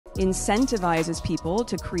incentivizes people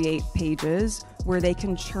to create pages where they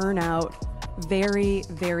can churn out very,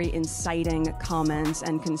 very inciting comments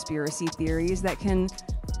and conspiracy theories that can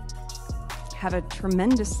have a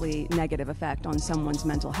tremendously negative effect on someone's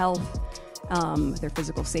mental health, their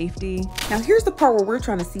physical safety. Now here's the part where we're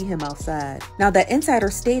trying to see him outside. Now that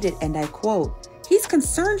insider stated, and I quote, "He's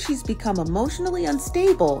concerned she's become emotionally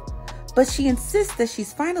unstable, but she insists that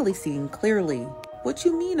she's finally seeing clearly." What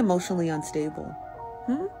you mean emotionally unstable?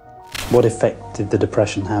 What effect did the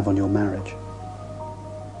depression have on your marriage?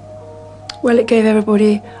 Well, it gave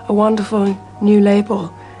everybody a wonderful new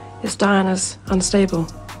label. It's Diana's unstable.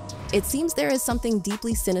 It seems there is something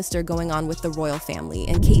deeply sinister going on with the royal family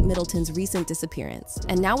and Kate Middleton's recent disappearance.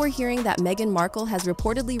 And now we're hearing that Meghan Markle has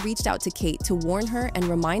reportedly reached out to Kate to warn her and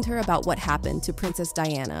remind her about what happened to Princess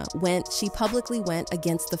Diana when she publicly went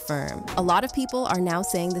against the firm. A lot of people are now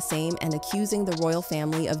saying the same and accusing the royal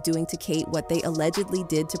family of doing to Kate what they allegedly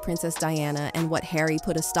did to Princess Diana and what Harry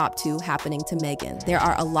put a stop to happening to Meghan. There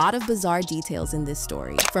are a lot of bizarre details in this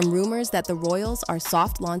story, from rumors that the royals are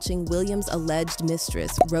soft-launching William's alleged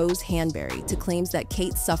mistress, Rose Hanbury, to claims that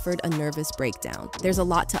Kate suffered a nervous breakdown. There's a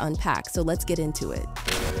lot to unpack, so let's get into it.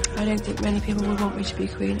 I don't think many people would want me to be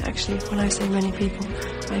queen. Actually, when I say many people,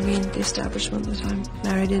 I mean the establishment that I'm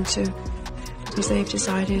married into, because they've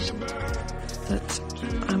decided that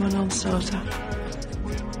I'm a non-starter.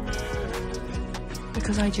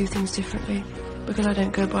 Because I do things differently, because I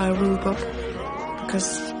don't go by a rule book,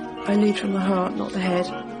 because I lead from the heart, not the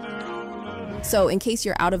head. So, in case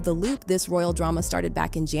you're out of the loop, this royal drama started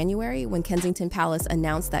back in January when Kensington Palace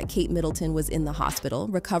announced that Kate Middleton was in the hospital,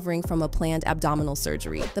 recovering from a planned abdominal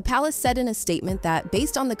surgery. The palace said in a statement that,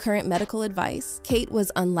 based on the current medical advice, Kate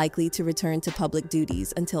was unlikely to return to public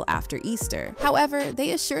duties until after Easter. However,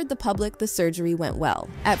 they assured the public the surgery went well.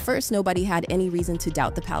 At first, nobody had any reason to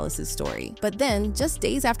doubt the palace's story. But then, just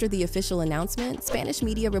days after the official announcement, Spanish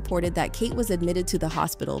media reported that Kate was admitted to the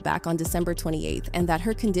hospital back on December 28th and that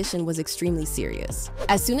her condition was extremely serious.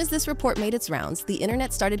 As soon as this report made its rounds, the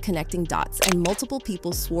internet started connecting dots, and multiple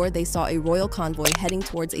people swore they saw a royal convoy heading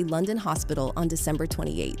towards a London hospital on December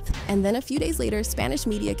 28th. And then a few days later, Spanish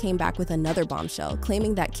media came back with another bombshell,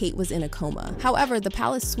 claiming that Kate was in a coma. However, the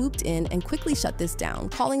palace swooped in and quickly shut this down,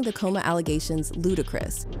 calling the coma allegations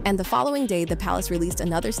ludicrous. And the following day, the palace released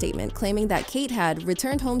another statement claiming that Kate had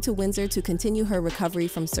returned home to Windsor to continue her recovery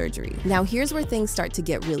from surgery. Now here's where things start to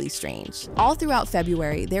get really strange. All throughout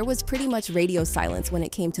February, there was pretty much radio silence when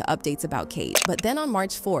it came to updates about Kate. But then on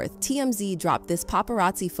March 4th, TMZ dropped this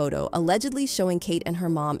paparazzi photo allegedly showing Kate and her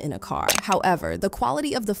mom in a car. However, the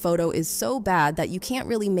quality of the photo is so bad that you can't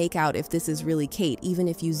really make out if this is really Kate, even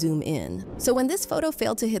if you zoom in. So when this photo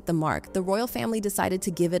failed to hit the mark, the royal family decided to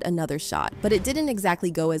give it another shot. But it didn't exactly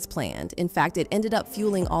go as planned. In fact, it ended up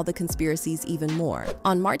fueling all the conspiracies even more.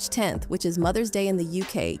 On March 10th, which is Mother's Day in the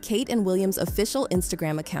UK, Kate and William's official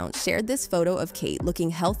Instagram account shared this photo of Kate looking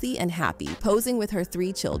healthy and happy, posing with her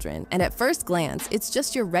 3 children. And at first glance, it's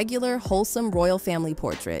just your regular, wholesome royal family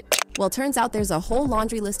portrait. Well, turns out there's a whole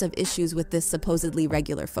laundry list of issues with this supposedly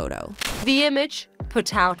regular photo. The image,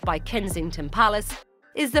 put out by Kensington Palace,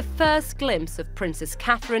 is the first glimpse of Princess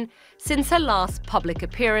Catherine since her last public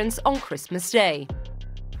appearance on Christmas Day.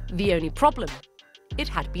 The only problem, it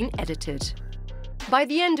had been edited. By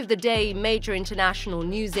the end of the day, major international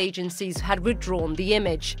news agencies had withdrawn the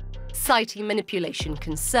image, citing manipulation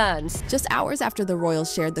concerns. Just hours after the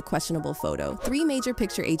royals shared the questionable photo, 3 major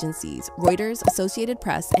picture agencies, Reuters, Associated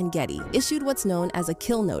Press, and Getty, issued what's known as a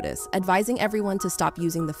kill notice, advising everyone to stop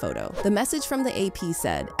using the photo. The message from the AP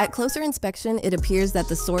said, "At closer inspection, it appears that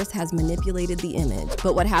the source has manipulated the image."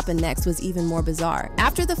 But what happened next was even more bizarre.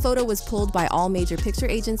 After the photo was pulled by all major picture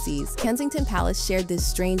agencies, Kensington Palace shared this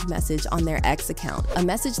strange message on their X account, a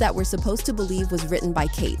message that we're supposed to believe was written by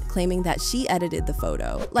Kate, claiming that she edited the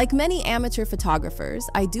photo. Like many amateur photographers,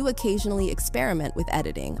 I do occasionally experiment with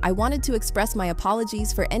editing. I wanted to express my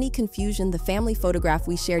apologies for any confusion the family photograph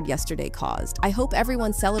we shared yesterday caused. I hope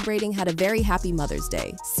everyone celebrating had a very happy Mother's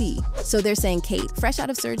Day. See. So they're saying Kate, fresh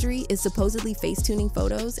out of surgery, is supposedly face-tuning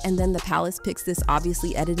photos, and then the palace picks this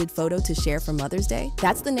obviously edited photo to share for Mother's Day?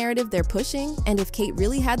 That's the narrative they're pushing, and if Kate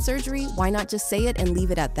really had surgery, why not just say it and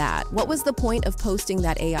leave it at that? What was the point of posting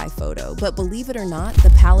that AI photo? But believe it or not,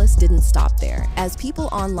 the palace didn't stop there. As people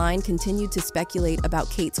online online continued to speculate about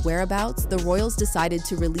Kate's whereabouts, the royals decided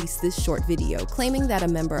to release this short video, claiming that a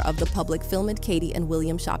member of the public filmed Katie and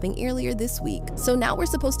William shopping earlier this week. So now we're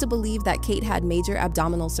supposed to believe that Kate had major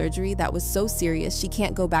abdominal surgery that was so serious she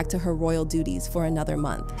can't go back to her royal duties for another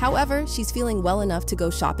month. However, she's feeling well enough to go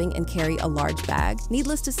shopping and carry a large bag.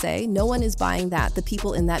 Needless to say, no one is buying that. The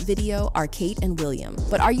people in that video are Kate and William.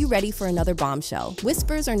 But are you ready for another bombshell?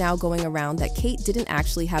 Whispers are now going around that Kate didn't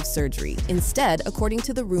actually have surgery. Instead, according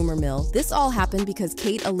to the rumor mill, this all happened because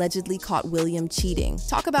Kate allegedly caught William cheating.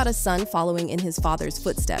 Talk about a son following in his father's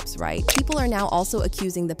footsteps, right? People are now also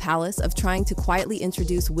accusing the palace of trying to quietly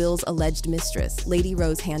introduce Will's alleged mistress, Lady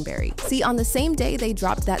Rose Hanbury. See, on the same day they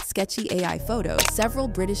dropped that sketchy AI photo, several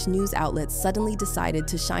British news outlets suddenly decided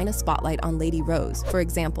to shine a spotlight on Lady Rose. For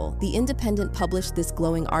example, The Independent published this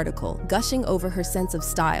glowing article, gushing over her sense of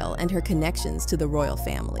style and her connections to the royal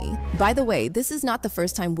family. By the way, this is not the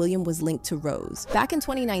first time William was linked to Rose. Back in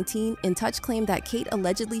 2019, In Touch claimed that Kate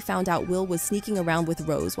allegedly found out Will was sneaking around with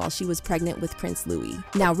Rose while she was pregnant with Prince Louis.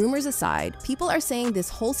 Now, rumors aside, people are saying this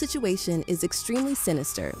whole situation is extremely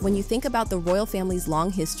sinister when you think about the royal family's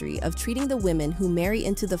long history of treating the women who marry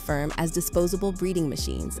into the firm as disposable breeding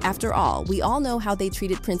machines. After all, we all know how they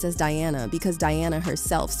treated Princess Diana because Diana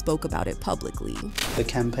herself spoke about it publicly. The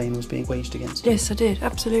campaign was being waged against you? Yes, I did,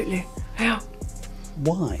 absolutely. Yeah.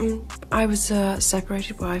 Why? I was a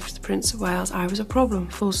separated wife to the Prince of Wales. I was a problem,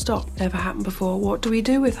 full stop. Never happened before. What do we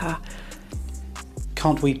do with her?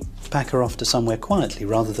 Can't we pack her off to somewhere quietly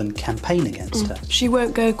rather than campaign against her? She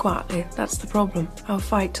won't go quietly. That's the problem. I'll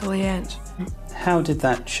fight till the end. How did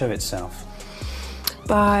that show itself?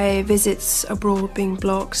 By visits abroad being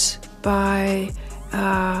blocked, by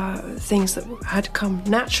things that had come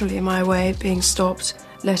naturally in my way being stopped,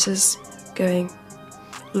 letters going,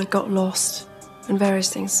 got lost, and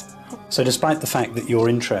various things. So despite the fact that your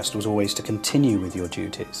interest was always to continue with your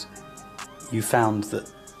duties, you found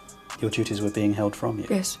that your duties were being held from you?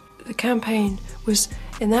 Yes. The campaign was,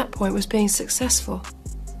 in that point, was being successful.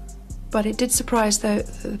 But it did surprise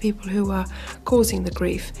the people who were causing the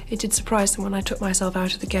grief. It did surprise them when I took myself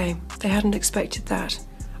out of the game. They hadn't expected that.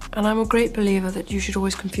 And I'm a great believer that you should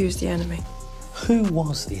always confuse the enemy. Who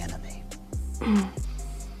was the enemy?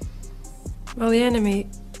 Well, the enemy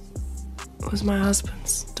was my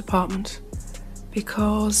husband's department,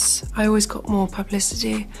 because I always got more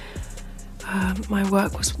publicity. My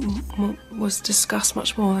work was discussed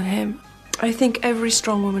much more than him. I think every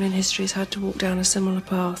strong woman in history has had to walk down a similar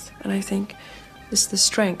path, and I think it's the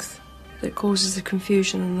strength that causes the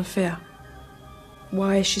confusion and the fear.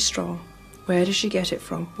 Why is she strong? Where does she get it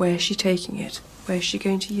from? Where is she taking it? Where is she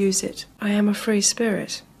going to use it? I am a free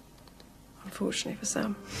spirit. Unfortunately for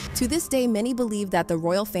some. To this day, many believe that the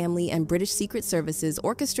royal family and British Secret Services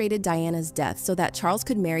orchestrated Diana's death so that Charles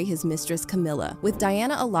could marry his mistress Camilla. With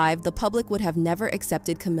Diana alive, the public would have never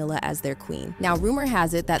accepted Camilla as their queen. Now, rumor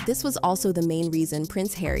has it that this was also the main reason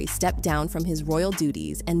Prince Harry stepped down from his royal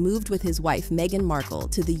duties and moved with his wife Meghan Markle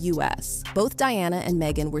to the US. Both Diana and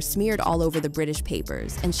Meghan were smeared all over the British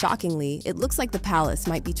papers, and shockingly, it looks like the palace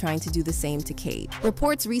might be trying to do the same to Kate.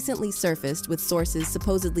 Reports recently surfaced with sources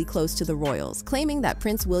supposedly close to the royals, claiming that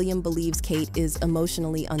Prince William believes Kate is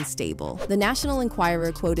emotionally unstable. The National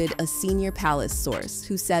Enquirer quoted a senior palace source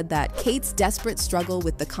who said that Kate's desperate struggle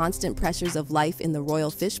with the constant pressures of life in the royal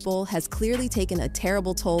fishbowl has clearly taken a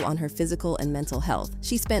terrible toll on her physical and mental health.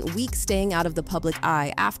 She spent weeks staying out of the public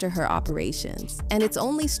eye after her operations, and it's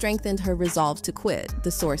only strengthened her resolve to quit,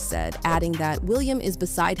 the source said, adding that William is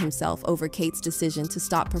beside himself over Kate's decision to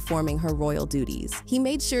stop performing her royal duties. He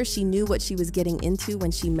made sure she knew what she was getting into when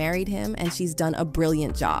she married him, and she's done a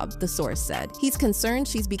brilliant job, the source said. He's concerned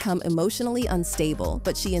she's become emotionally unstable,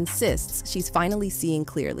 but she insists she's finally seeing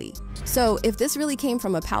clearly. So, if this really came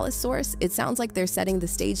from a palace source, it sounds like they're setting the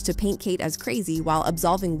stage to paint Kate as crazy while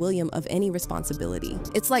absolving William of any responsibility.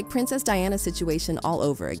 It's like Princess Diana's situation all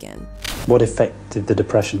over again. What effect did the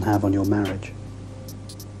depression have on your marriage?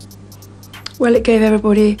 Well, it gave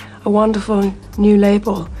everybody a wonderful new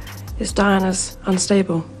label. It's Diana's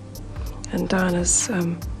unstable, and Diana's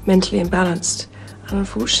mentally imbalanced, and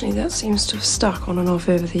unfortunately that seems to have stuck on and off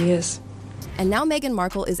over the years. And now Meghan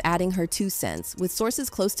Markle is adding her 2 cents, with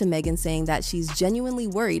sources close to Meghan saying that she's genuinely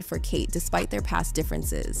worried for Kate despite their past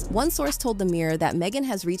differences. One source told the Mirror that Meghan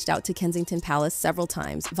has reached out to Kensington Palace several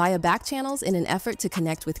times via back channels in an effort to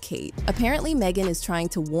connect with Kate. Apparently, Meghan is trying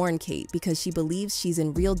to warn Kate because she believes she's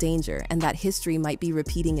in real danger and that history might be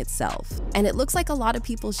repeating itself. And it looks like a lot of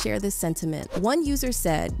people share this sentiment. One user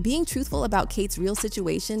said, "Being truthful about Kate's real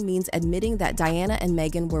situation means admitting that Diana and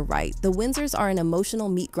Meghan were right. The Windsors are an emotional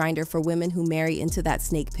meat grinder for women who who marry into that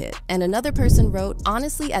snake pit. And another person wrote,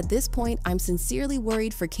 honestly, at this point, I'm sincerely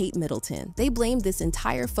worried for Kate Middleton. They blamed this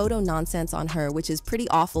entire photo nonsense on her, which is pretty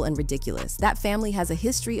awful and ridiculous. That family has a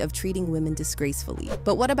history of treating women disgracefully.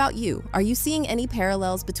 But what about you? Are you seeing any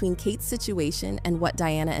parallels between Kate's situation and what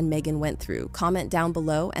Diana and Meghan went through? Comment down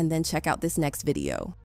below and then check out this next video.